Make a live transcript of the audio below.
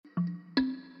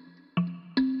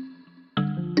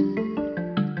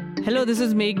Hello, this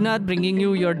is Meghnad bringing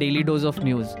you your daily dose of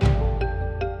news.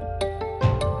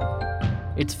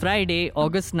 It's Friday,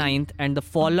 August 9th, and the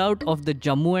fallout of the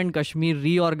Jammu and Kashmir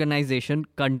reorganization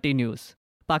continues.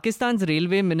 Pakistan's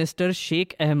Railway Minister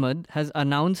Sheikh Ahmed has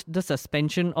announced the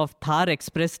suspension of Thar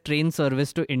Express train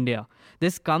service to India.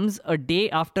 This comes a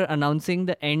day after announcing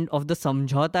the end of the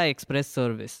Samjhauta Express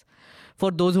service.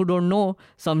 For those who don't know,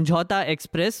 Samjhauta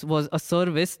Express was a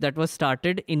service that was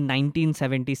started in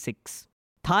 1976.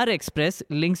 Thar Express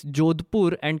links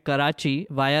Jodhpur and Karachi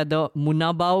via the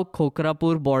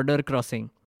Munabao-Khokrapur border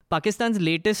crossing. Pakistan's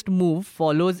latest move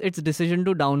follows its decision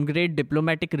to downgrade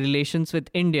diplomatic relations with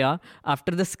India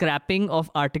after the scrapping of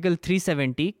Article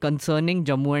 370 concerning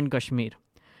Jammu and Kashmir.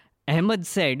 Ahmed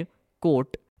said,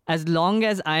 quote, "As long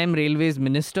as I am Railways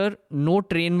Minister, no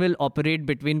train will operate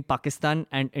between Pakistan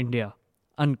and India."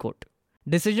 Unquote.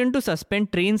 Decision to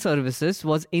suspend train services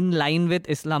was in line with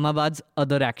Islamabad's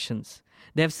other actions.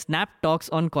 They have snapped talks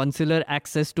on consular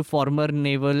access to former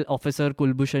naval officer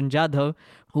Kulbhushan Jadhav,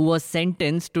 who was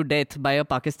sentenced to death by a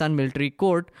Pakistan military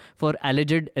court for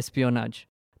alleged espionage.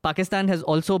 Pakistan has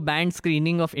also banned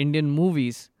screening of Indian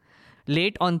movies.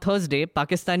 Late on Thursday,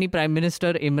 Pakistani Prime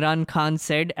Minister Imran Khan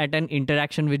said at an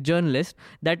interaction with journalists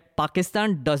that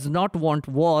Pakistan does not want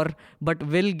war but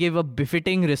will give a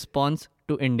befitting response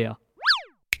to India.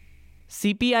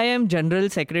 CPIM General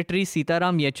Secretary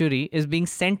Sitaram Yechuri is being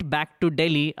sent back to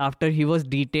Delhi after he was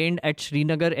detained at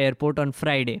Srinagar airport on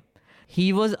Friday.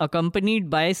 He was accompanied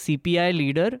by CPI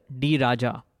leader D.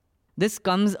 Raja. This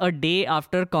comes a day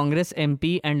after Congress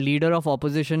MP and leader of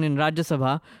opposition in Rajya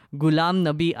Sabha, Ghulam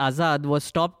Nabi Azad, was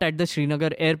stopped at the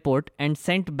Srinagar airport and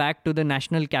sent back to the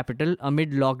national capital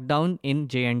amid lockdown in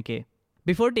J&K.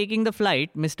 Before taking the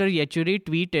flight, Mr. Yechuri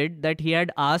tweeted that he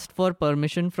had asked for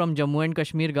permission from Jammu and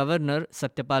Kashmir Governor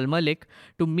Satyapal Malik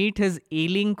to meet his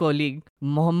ailing colleague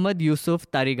Mohammad Yusuf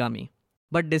Tarigami.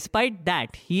 But despite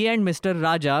that, he and Mr.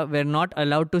 Raja were not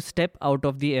allowed to step out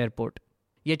of the airport.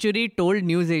 Yechuri told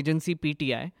news agency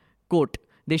PTI, quote,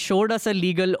 "They showed us a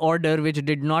legal order which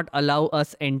did not allow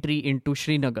us entry into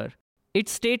Srinagar. It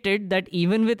stated that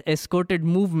even with escorted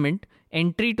movement,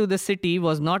 entry to the city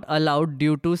was not allowed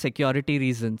due to security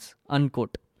reasons."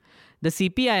 Unquote. The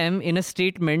CPIM in a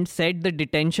statement said the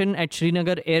detention at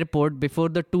Srinagar airport before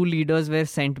the two leaders were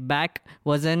sent back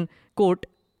was an, quote,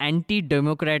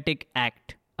 "anti-democratic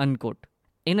act." Unquote.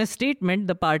 In a statement,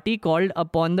 the party called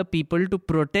upon the people to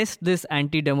protest this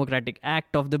anti-democratic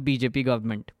act of the BJP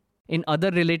government. In other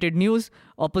related news,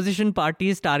 opposition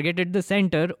parties targeted the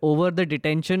centre over the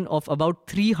detention of about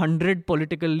 300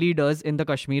 political leaders in the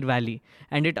Kashmir Valley,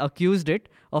 and it accused it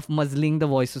of muzzling the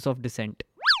voices of dissent.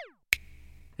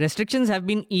 Restrictions have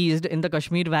been eased in the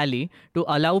Kashmir Valley to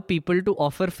allow people to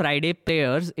offer Friday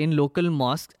prayers in local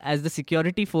mosques as the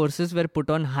security forces were put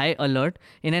on high alert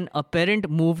in an apparent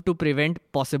move to prevent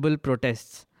possible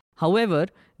protests. However,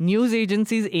 news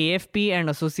agencies AFP and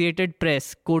Associated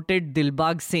Press quoted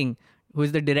Dilbag Singh, who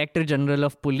is the Director General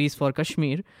of Police for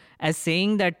Kashmir, as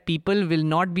saying that people will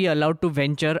not be allowed to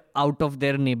venture out of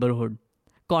their neighborhood.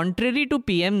 Contrary to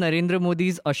PM Narendra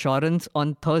Modi's assurance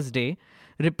on Thursday,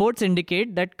 reports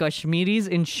indicate that Kashmiris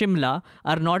in Shimla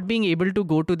are not being able to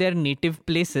go to their native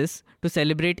places to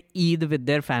celebrate Eid with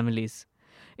their families.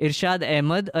 Irshad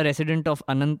Ahmed, a resident of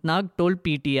Anantnag, told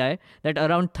PTI that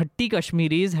around 30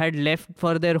 Kashmiris had left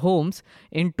for their homes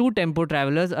in two tempo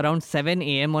travelers around 7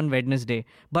 a.m. on Wednesday,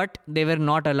 but they were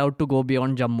not allowed to go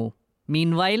beyond Jammu.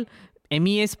 Meanwhile,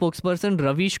 MEA spokesperson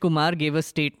Ravish Kumar gave a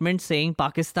statement saying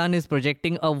Pakistan is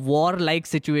projecting a war-like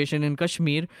situation in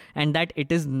Kashmir and that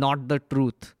it is not the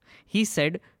truth. He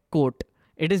said, quote,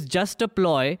 "It is just a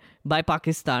ploy by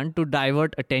Pakistan to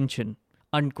divert attention."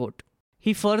 Unquote.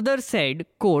 He further said,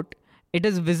 quote, "It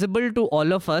is visible to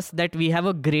all of us that we have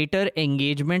a greater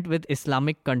engagement with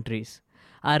Islamic countries.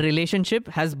 Our relationship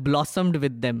has blossomed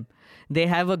with them. They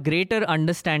have a greater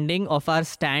understanding of our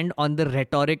stand on the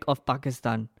rhetoric of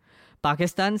Pakistan.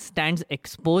 Pakistan stands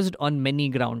exposed on many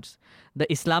grounds.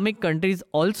 The Islamic countries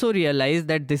also realize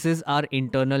that this is our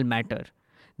internal matter.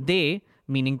 They,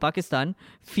 meaning Pakistan,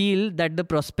 feel that the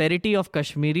prosperity of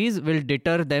Kashmiris will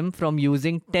deter them from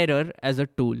using terror as a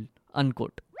tool."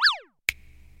 Unquote.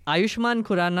 Ayushmann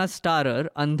Khurrana's starrer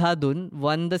Andhadhun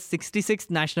won the 66th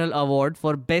National Award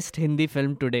for Best Hindi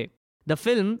Film today. The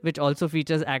film, which also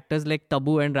features actors like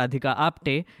Tabu and Radhika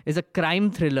Apte, is a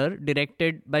crime thriller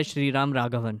directed by Sriram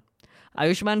Raghavan.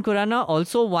 Ayushmann Khurrana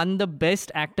also won the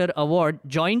Best Actor award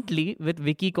jointly with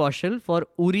Vicky Kaushal for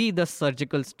Uri the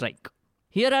Surgical Strike.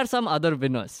 Here are some other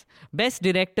winners. Best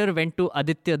Director went to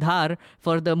Aditya Dhar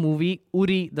for the movie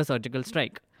Uri the Surgical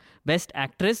Strike. Best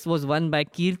Actress was won by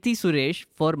Kirti Suresh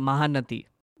for Mahanati.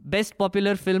 Best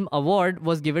Popular Film Award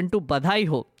was given to Badhai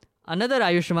Ho, another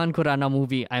Ayushmann Khurrana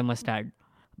movie, I must add.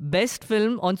 Best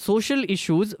Film on Social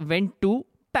Issues went to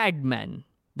Padman.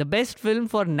 The best film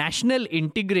for national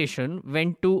integration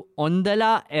went to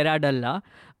Ondala Eradalla,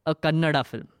 a Kannada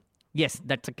film. Yes,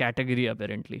 that's a category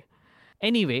apparently.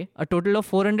 Anyway, a total of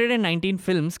 419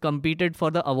 films competed for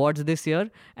the awards this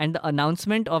year, and the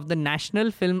announcement of the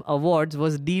National Film Awards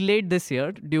was delayed this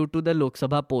year due to the Lok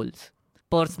Sabha polls.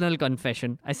 Personal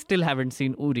confession, I still haven't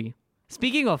seen Uri.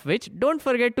 Speaking of which, don't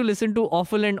forget to listen to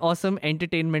Awful and Awesome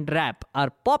Entertainment Rap, our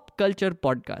pop culture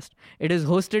podcast. It is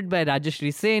hosted by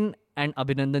Rajeshri Sen and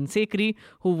Abhinandan Sekri,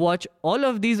 who watch all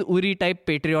of these Uri-type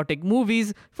patriotic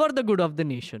movies for the good of the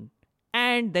nation.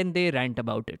 And then they rant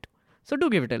about it. So do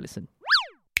give it a listen.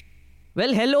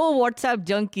 Well, hello WhatsApp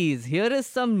junkies. Here is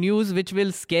some news which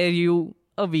will scare you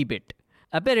a wee bit.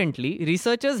 Apparently,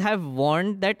 researchers have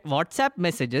warned that WhatsApp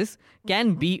messages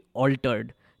can be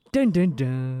altered. Dun dun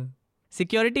dun.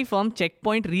 Security firm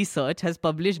Checkpoint Research has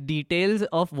published details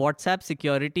of WhatsApp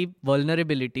security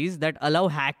vulnerabilities that allow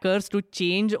hackers to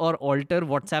change or alter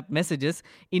WhatsApp messages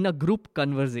in a group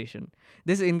conversation.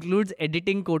 This includes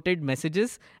editing quoted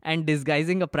messages and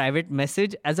disguising a private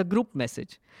message as a group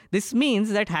message. This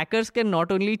means that hackers can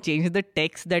not only change the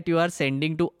text that you are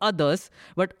sending to others,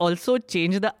 but also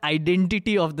change the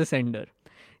identity of the sender.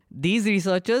 These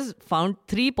researchers found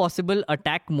 3 possible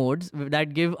attack modes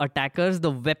that give attackers the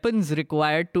weapons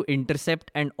required to intercept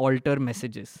and alter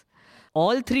messages.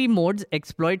 All 3 modes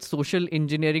exploit social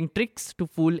engineering tricks to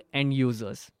fool end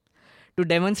users. To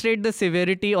demonstrate the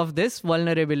severity of this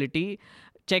vulnerability,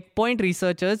 Checkpoint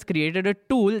researchers created a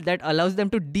tool that allows them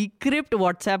to decrypt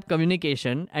WhatsApp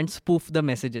communication and spoof the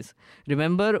messages.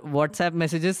 Remember, WhatsApp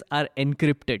messages are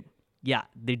encrypted. Yeah,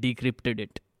 they decrypted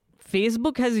it.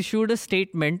 Facebook has issued a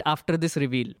statement after this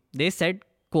reveal. They said,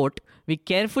 quote, "We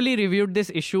carefully reviewed this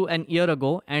issue an year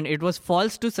ago and it was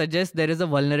false to suggest there is a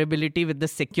vulnerability with the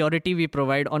security we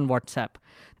provide on WhatsApp.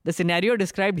 The scenario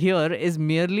described here is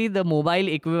merely the mobile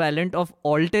equivalent of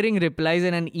altering replies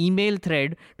in an email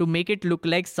thread to make it look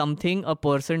like something a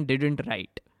person didn't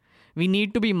write. We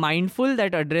need to be mindful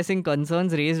that addressing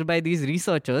concerns raised by these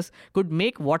researchers could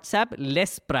make WhatsApp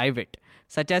less private,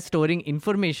 such as storing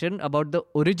information about the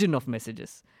origin of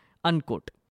messages." Unquote.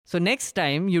 So next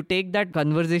time you take that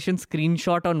conversation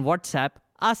screenshot on WhatsApp,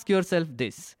 ask yourself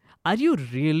this. Are you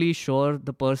really sure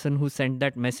the person who sent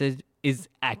that message is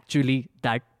actually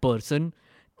that person?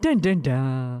 Dun dun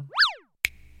dun.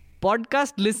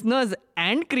 Podcast listeners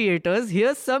and creators,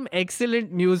 here's some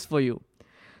excellent news for you.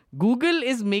 Google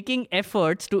is making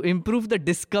efforts to improve the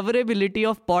discoverability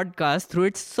of podcasts through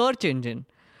its search engine.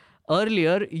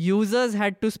 Earlier, users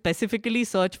had to specifically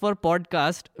search for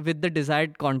podcast with the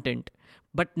desired content.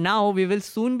 But now we will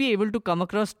soon be able to come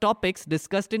across topics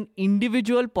discussed in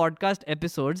individual podcast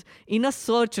episodes in a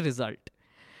search result.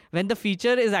 When the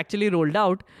feature is actually rolled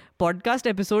out, podcast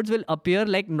episodes will appear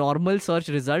like normal search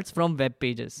results from web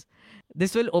pages.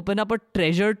 This will open up a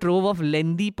treasure trove of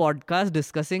lengthy podcasts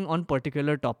discussing on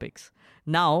particular topics.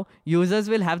 Now, users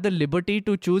will have the liberty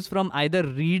to choose from either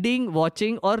reading,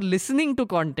 watching, or listening to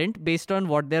content based on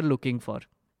what they're looking for.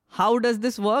 How does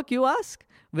this work, you ask?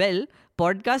 Well,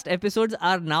 podcast episodes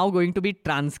are now going to be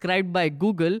transcribed by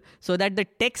Google so that the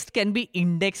text can be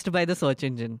indexed by the search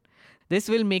engine. This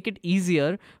will make it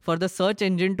easier for the search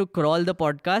engine to crawl the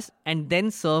podcast and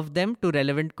then serve them to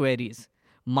relevant queries.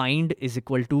 Mind is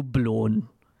equal to blown.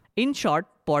 In short,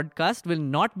 podcast will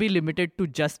not be limited to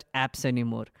just apps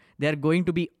anymore. They are going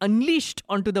to be unleashed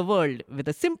onto the world with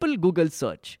a simple Google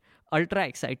search. Ultra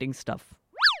exciting stuff.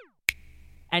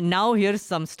 And now here's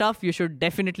some stuff you should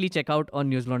definitely check out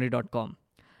on newslaundry.com.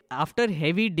 After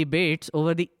heavy debates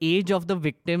over the age of the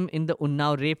victim in the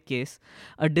Unnao rape case,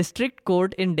 a district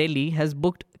court in Delhi has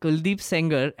booked Kuldeep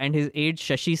Sengar and his aide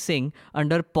Shashi Singh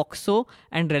under POCSO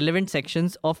and relevant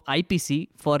sections of IPC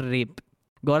for rape.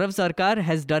 Gaurav Sarkar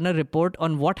has done a report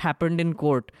on what happened in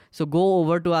court, so go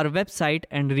over to our website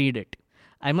and read it.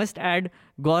 I must add,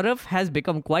 Gaurav has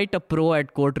become quite a pro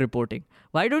at court reporting.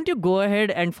 Why don't you go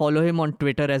ahead and follow him on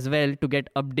Twitter as well to get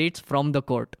updates from the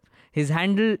court? His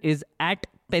handle is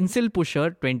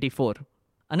 @pencilpusher24.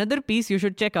 Another piece you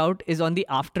should check out is on the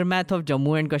aftermath of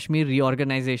Jammu and Kashmir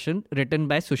reorganization, written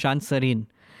by Sushant Sareen.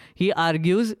 He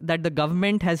argues that the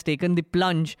government has taken the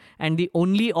plunge and the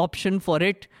only option for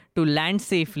it to land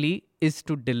safely is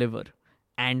to deliver,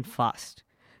 and fast.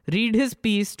 Read his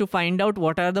piece to find out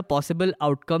what are the possible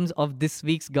outcomes of this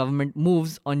week's government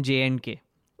moves on J&K.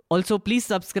 Also, please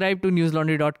subscribe to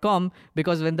newslaundry.com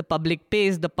because when the public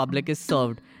pays, the public is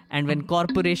served. And when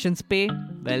corporations pay,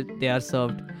 well, they are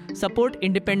served. Support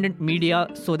independent media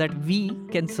so that we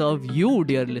can serve you,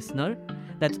 dear listener.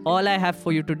 That's all I have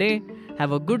for you today.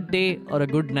 Have a good day or a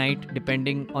good night,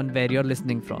 depending on where you're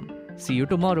listening from. See you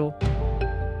tomorrow.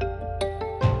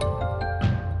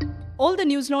 All the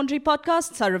News Laundry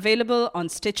podcasts are available on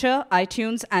Stitcher,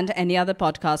 iTunes, and any other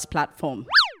podcast platform.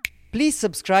 Please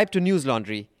subscribe to News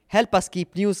Laundry. Help us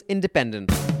keep news independent.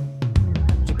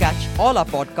 To catch all our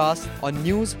podcasts on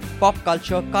news, pop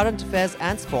culture, current affairs,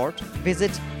 and sport,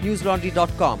 visit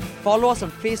newslaundry.com. Follow us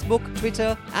on Facebook,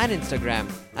 Twitter, and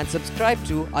Instagram, and subscribe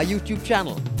to our YouTube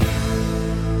channel.